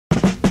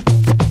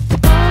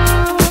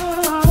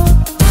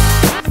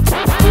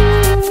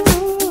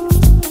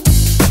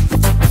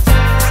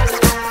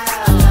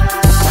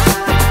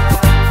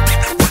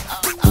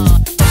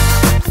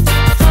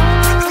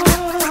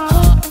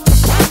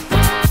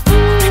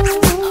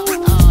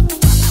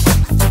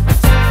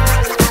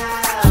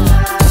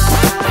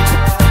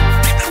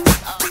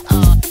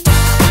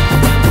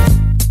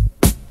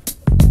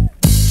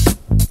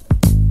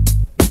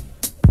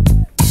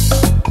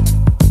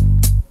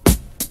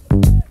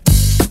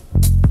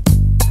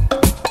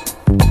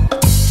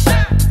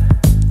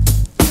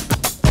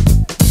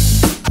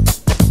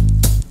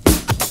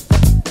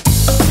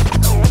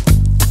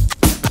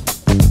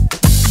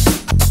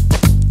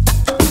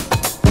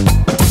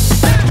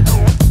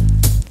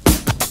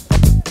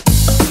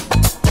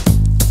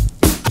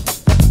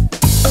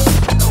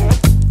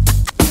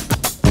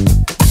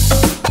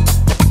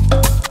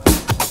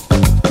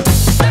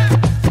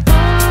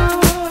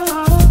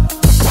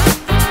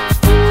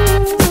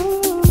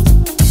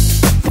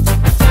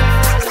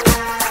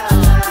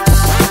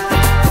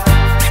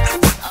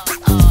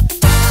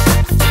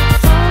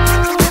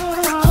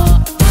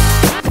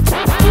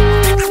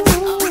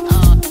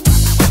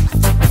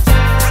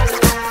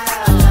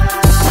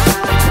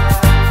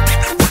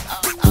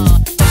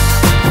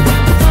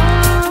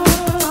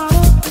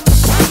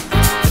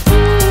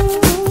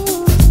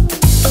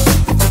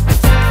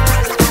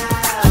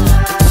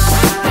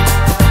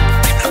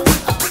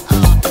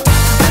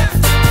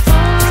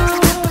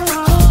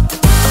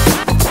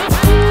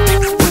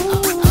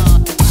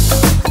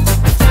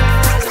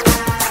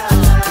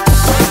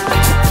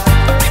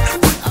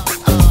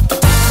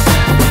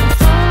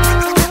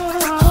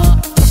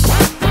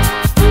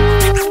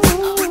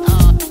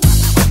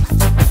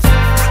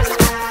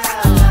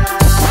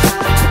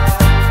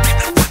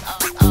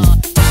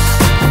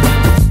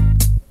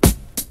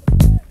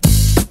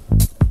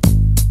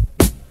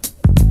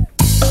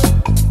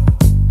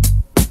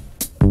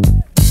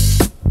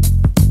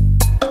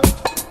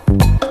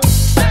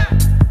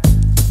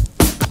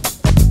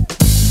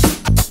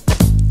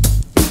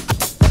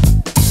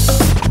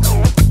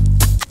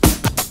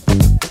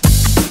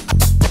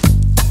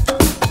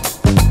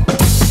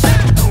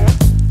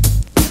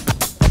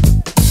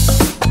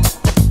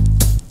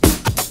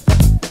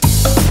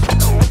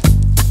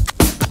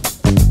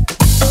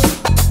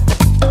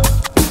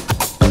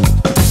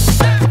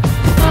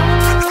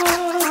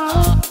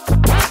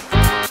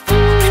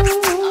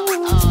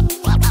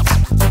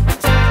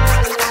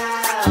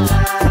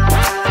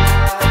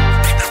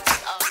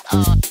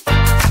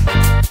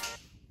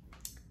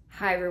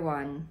Hi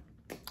everyone.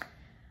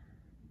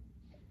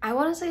 I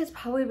want to say it's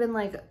probably been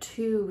like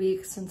 2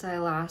 weeks since I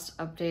last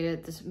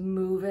updated this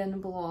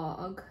move-in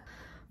blog,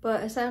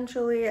 but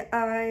essentially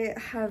I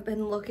have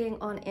been looking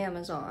on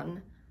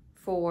Amazon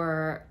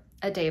for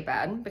a day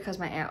bed because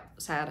my aunt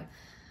said,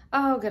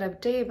 oh, get a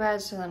day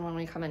bed so then when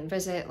we come and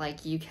visit,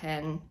 like you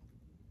can,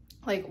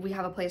 like we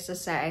have a place to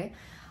stay.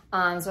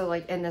 So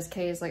like in this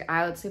case, like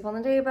I would sleep on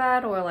the day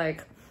bed or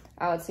like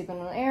I would sleep on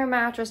an air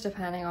mattress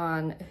depending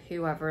on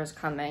whoever is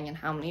coming and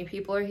how many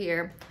people are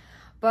here.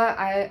 But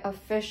I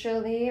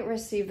officially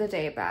received the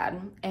day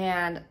bed,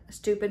 and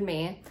stupid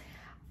me,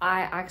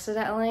 I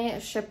accidentally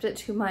shipped it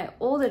to my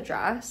old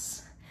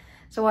address.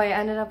 So I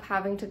ended up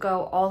having to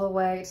go all the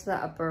way to the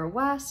Upper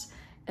West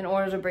in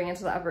order to bring it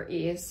to the Upper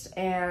East,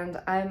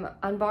 and I'm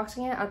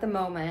unboxing it at the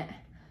moment.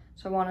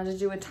 So I wanted to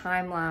do a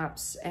time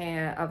lapse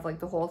of like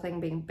the whole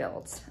thing being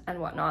built and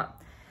whatnot.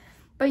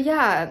 But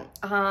yeah,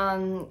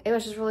 it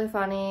was just really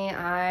funny.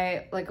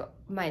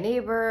 My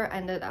neighbor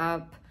ended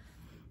up,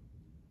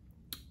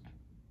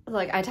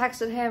 like I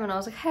texted him and I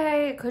was like,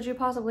 hey, could you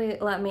possibly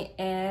let me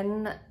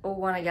in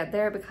when I get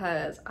there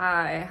because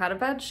I had a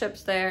bed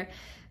shipped there.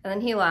 And then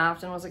he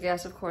laughed and was like,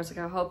 yes, of course, like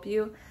I'll help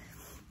you.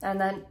 And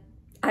then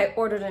I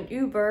ordered an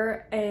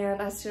Uber,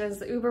 and as soon as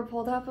the Uber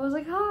pulled up, I was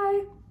like,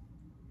 hi.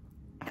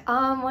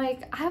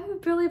 Like I have a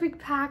really big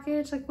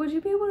package, like would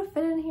you be able to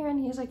fit in here?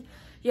 And he's like,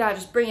 yeah,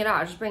 just bring it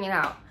out, just bring it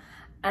out.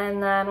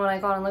 And then when I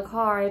got in the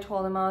car, I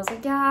told him, I was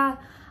like, yeah,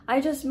 I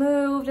just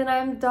moved and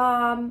I'm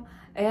dumb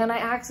and I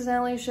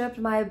accidentally shipped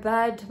my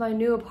bed to my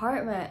new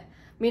apartment,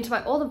 to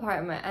my old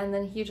apartment. And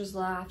then he just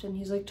laughed and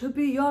he's like, to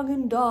be young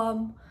and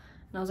dumb.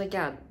 And I was like,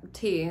 yeah,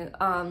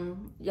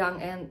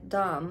 young and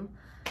dumb.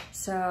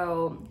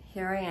 So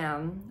here I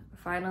am,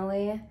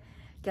 finally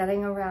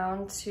getting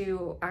around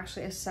to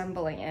actually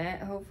assembling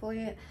it,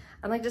 hopefully.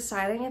 I'm like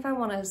deciding if I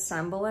want to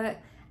assemble it.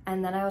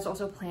 And then I was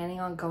also planning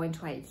on going to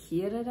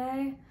IKEA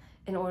today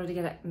in order to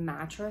get a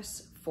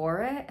mattress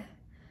for it.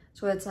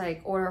 So it's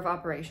like order of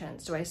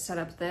operations. Do I set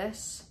up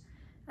this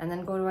and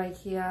then go to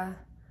IKEA?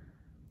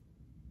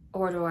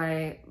 Or do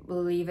I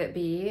leave it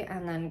be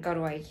and then go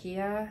to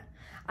IKEA?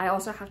 I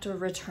also have to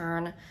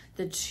return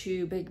the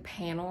 2 big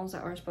panels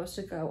that were supposed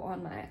to go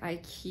on my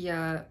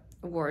IKEA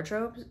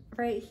wardrobes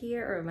right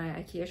here, or my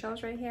IKEA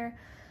shelves right here.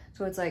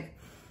 So it's like,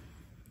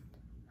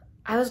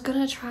 I was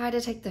gonna try to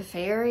take the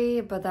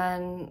ferry, but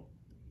then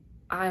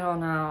I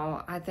don't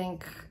know. I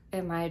think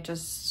it might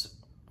just,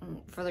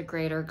 for the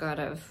greater good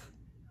of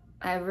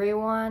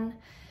everyone,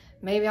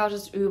 maybe I'll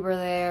just Uber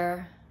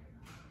there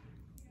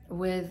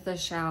with the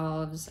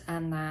shelves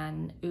and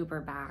then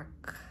Uber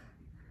back.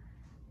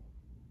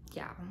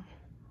 Yeah,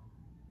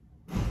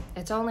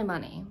 it's only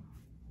money.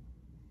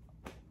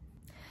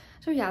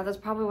 So yeah, that's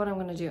probably what I'm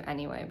gonna do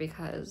anyway,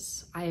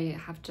 because I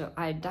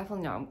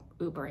definitely know I'm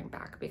Ubering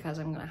back because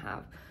I'm gonna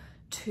have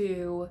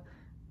 2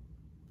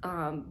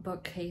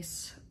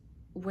 bookcase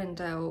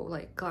window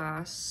like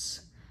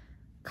glass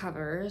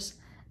covers,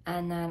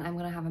 and then I'm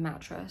gonna have a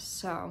mattress.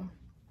 So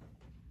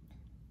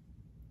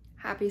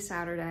happy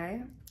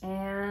Saturday,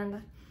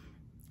 and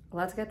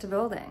let's get to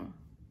building.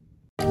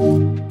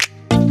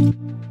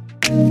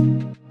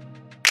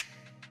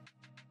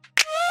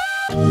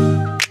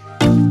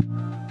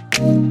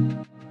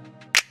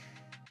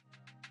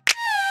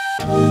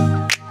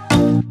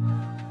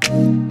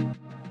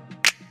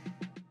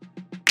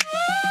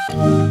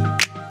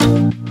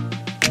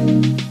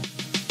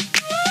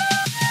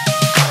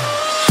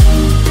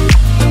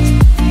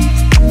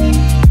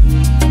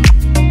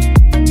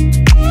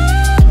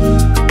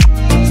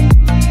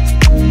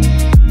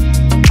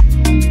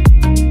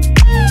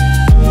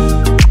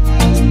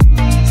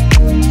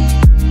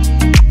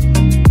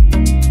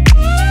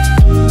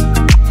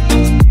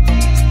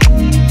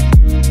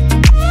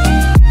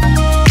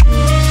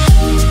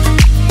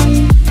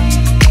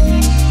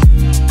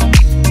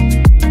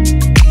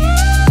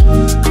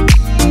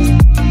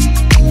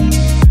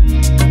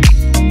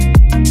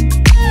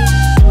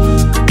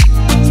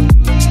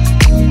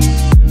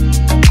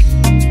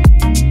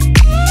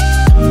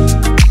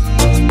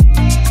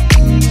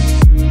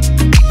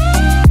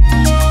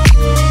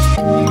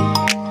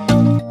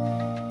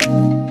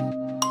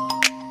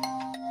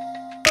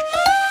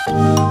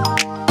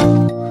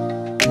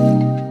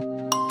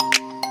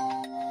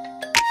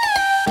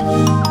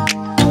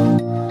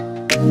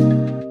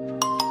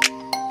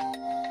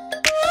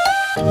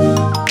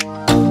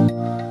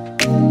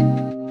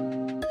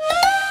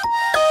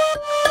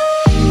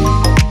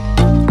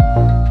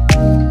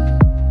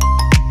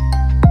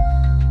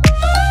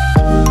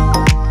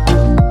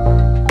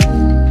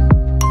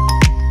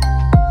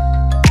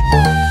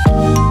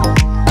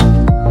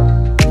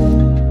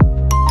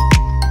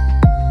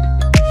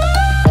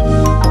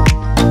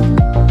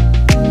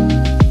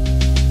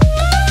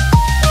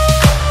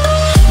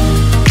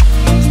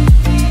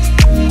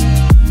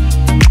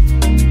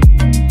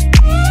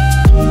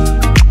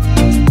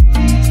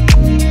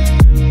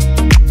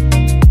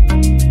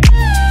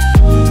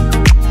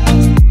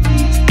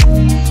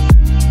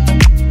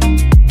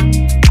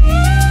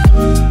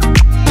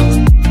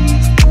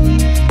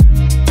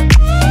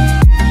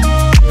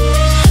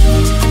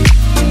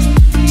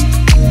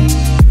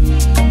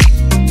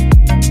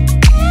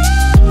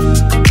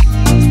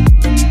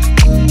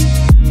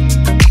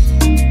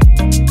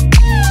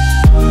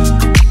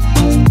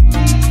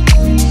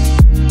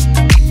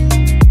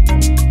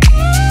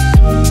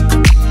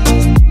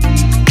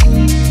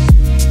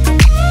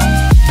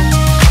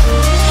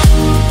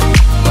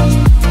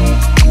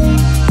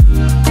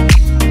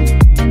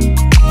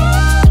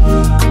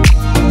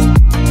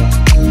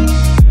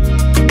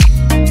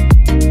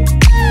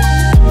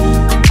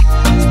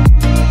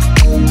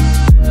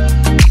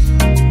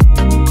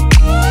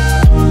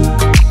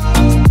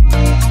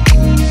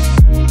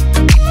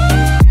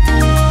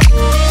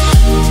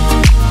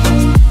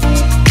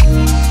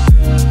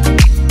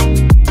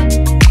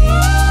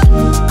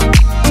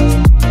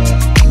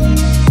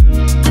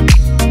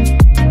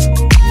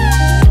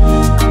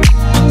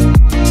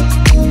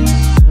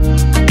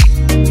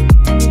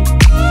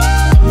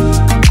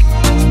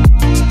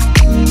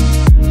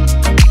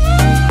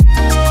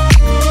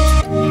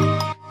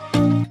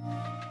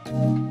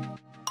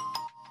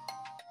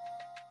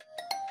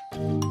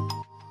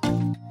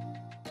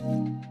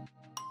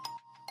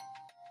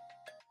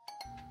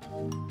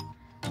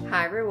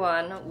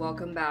 everyone,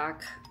 welcome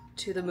back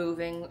to the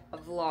moving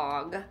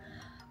vlog.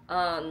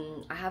 I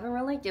haven't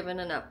really given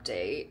an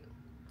update,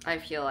 I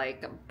feel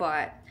like,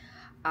 but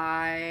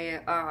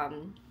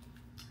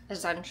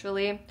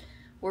essentially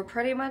we're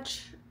pretty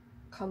much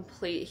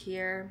complete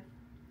here.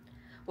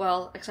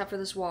 Well, except for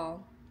this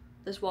wall.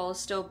 This wall is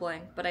still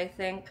blank, but I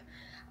think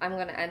I'm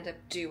gonna end up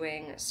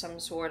doing some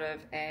sort of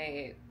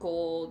a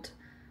gold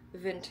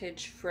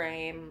vintage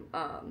frame,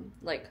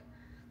 like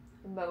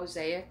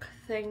mosaic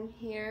thing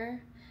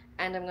here,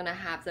 and I'm gonna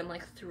have them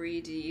like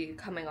 3D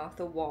coming off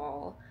the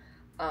wall,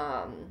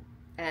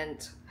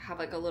 and have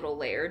like a little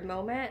layered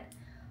moment.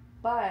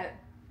 But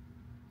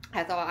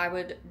I thought I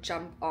would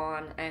jump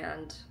on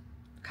and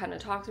kind of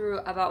talk through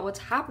about what's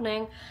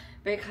happening,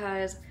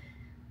 because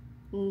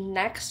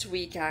next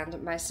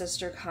weekend my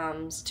sister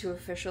comes to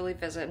officially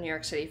visit New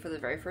York City for the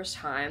very first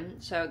time,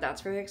 so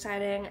that's very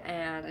exciting,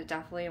 and I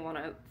definitely want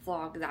to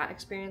vlog that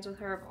experience with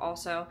her,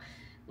 also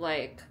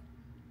like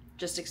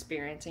just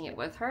experiencing it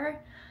with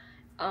her.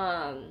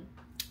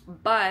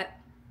 But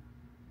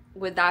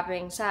with that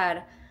being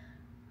said,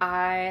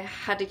 I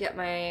had to get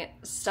my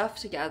stuff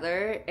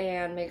together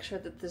and make sure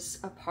that this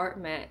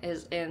apartment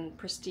is in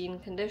pristine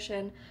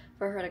condition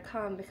for her to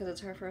come, because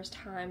it's her first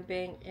time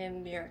being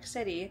in New York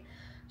City.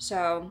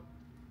 So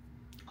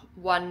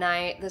one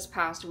night this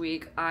past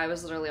week, I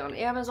was literally on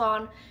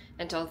Amazon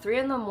until 3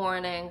 in the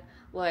morning,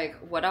 like,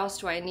 what else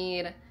do I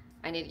need?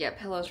 I need to get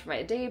pillows for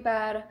my day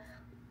bed,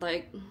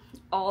 like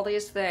all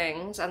these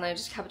things, and I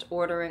just kept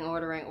ordering,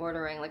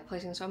 like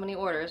placing so many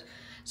orders.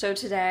 So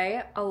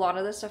today, a lot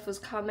of this stuff was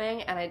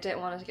coming and I didn't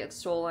want it to get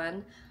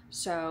stolen,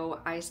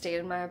 so I stayed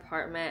in my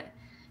apartment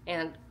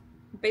and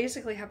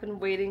basically have been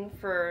waiting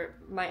for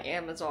my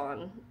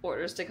Amazon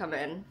orders to come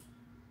in.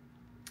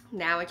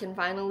 Now I can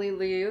finally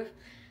leave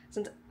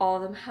since all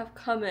of them have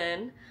come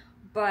in,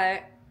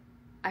 but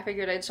I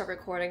figured I'd start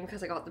recording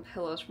because I got the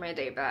pillows for my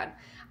day bed.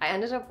 I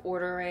ended up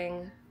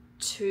ordering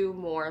 2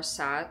 more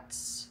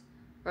sets,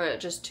 or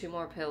just 2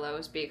 more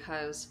pillows,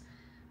 because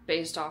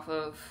based off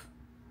of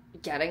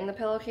getting the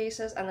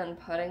pillowcases and then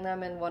putting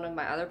them in one of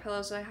my other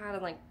pillows that I had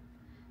and like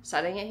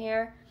setting it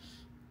here,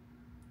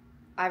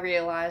 I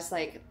realized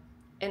like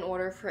in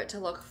order for it to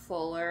look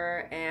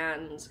fuller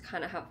and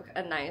kind of have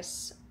a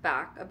nice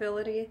back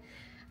ability,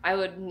 I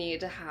would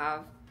need to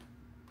have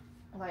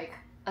like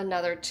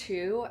another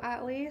 2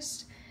 at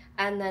least.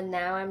 And then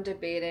now I'm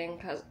debating,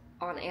 because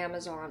on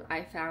Amazon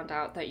I found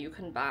out that you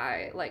can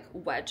buy like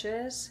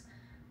wedges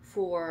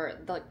for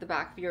like the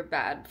back of your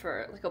bed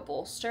for like a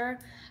bolster.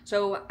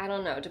 So I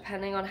don't know,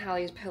 depending on how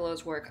these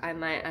pillows work, I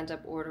might end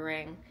up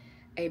ordering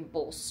a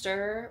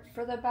bolster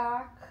for the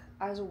back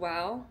as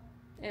well,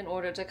 in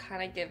order to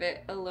kind of give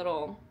it a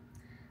little,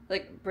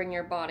 like, bring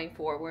your body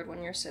forward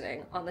when you're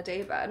sitting on the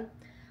day bed.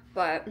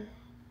 But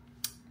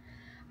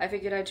I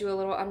figured I'd do a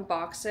little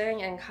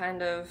unboxing and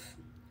kind of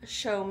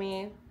show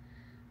me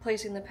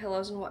placing the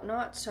pillows and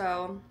whatnot,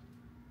 so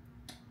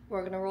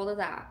we're gonna roll to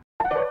that.